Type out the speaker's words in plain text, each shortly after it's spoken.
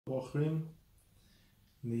Bochrim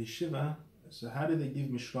in the Yeshiva. So how do they give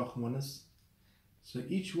Shaloch Manos? So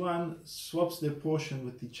each one swaps their portion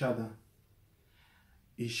with each other.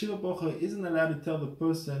 Yeshiva Bochrim isn't allowed to tell the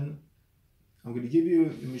person, I'm going to give you a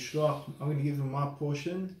mishloach, I'm going to give you my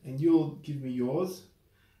portion and you'll give me yours.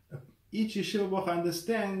 Each Yeshiva Bochrim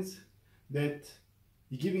understands that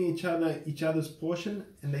you're giving each other's portion,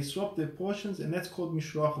 and they swap their portions, and that's called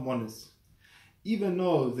Shaloch Manos. Even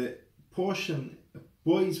though the portion, a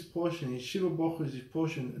boy's portion, Yeshiva Bochrim's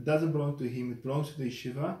portion, it doesn't belong to him, it belongs to the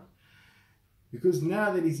Yeshiva, because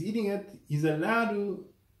now that he's eating it, he's allowed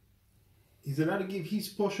to give his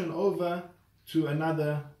portion over to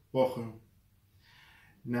another Bochrim.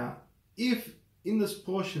 Now, if in this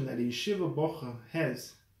portion that the Yeshiva Bochrim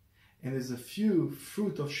has, and there's a few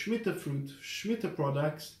fruit, Shemitah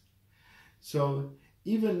products, so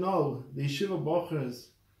even though the Yeshiva Bochrims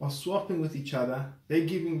are swapping with each other, they're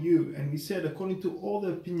giving you, and we said according to all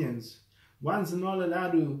the opinions, one's not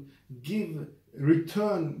allowed to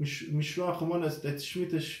return Shaloch Manos, that's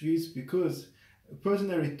Shemitah Shviz, because a person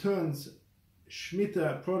that returns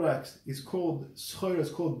Shemitah products is called schor, is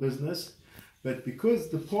called business, but because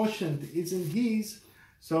the portion isn't his,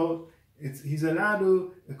 so he's allowed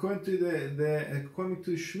to, according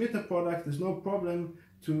to Shemitah product, there's no problem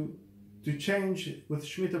to change with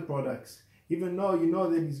Shemitah products, even though you know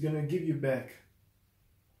that he's going to give you back.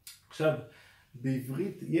 עכשיו,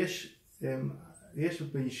 בעברית יש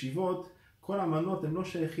בישיבות, כל המנות הם לא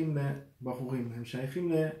שייכים לבחורים, הם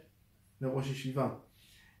שייכים לראש ישיבה.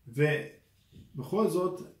 ובכל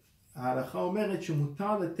זאת, ההלכה אומרת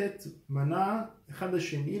שמותר לתת מנה אחד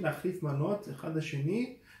לשני, להחליף מנות אחד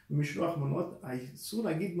לשני, במשלוח מנות. האיסור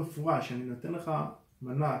להגיד מפורש, אני נותן לך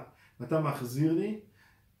מנה ואתה מחזיר לי,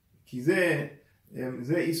 כי זה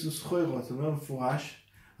איסור סחורות, זאת אומרת מפורש,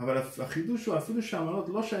 אבל החידוש הוא אפילו שהמנות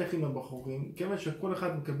לא שייכים לבחורים, כיוון שכל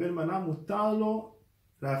אחד מקבל מנה, מותר לו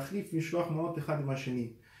להחליף משלוח מנות אחד עם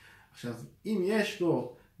השני. עכשיו, אם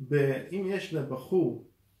יש לבחור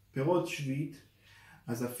פירות שביעית,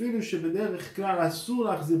 אז אפילו שבדרך כלל אסור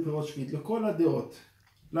להחזיר פירות שביעית לכל הדעות,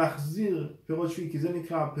 להחזיר פירות שביעית, כי זה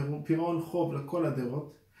נקרא פירעון חוב לכל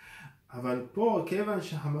הדעות, אבל פה כיוון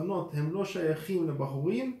שהמנות הם לא שייכים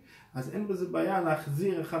לבחורים, אז אין בזה בעיה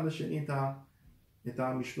להחזיר אחד לשני את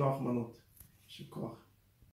המשלוח מנות. יישר כוח.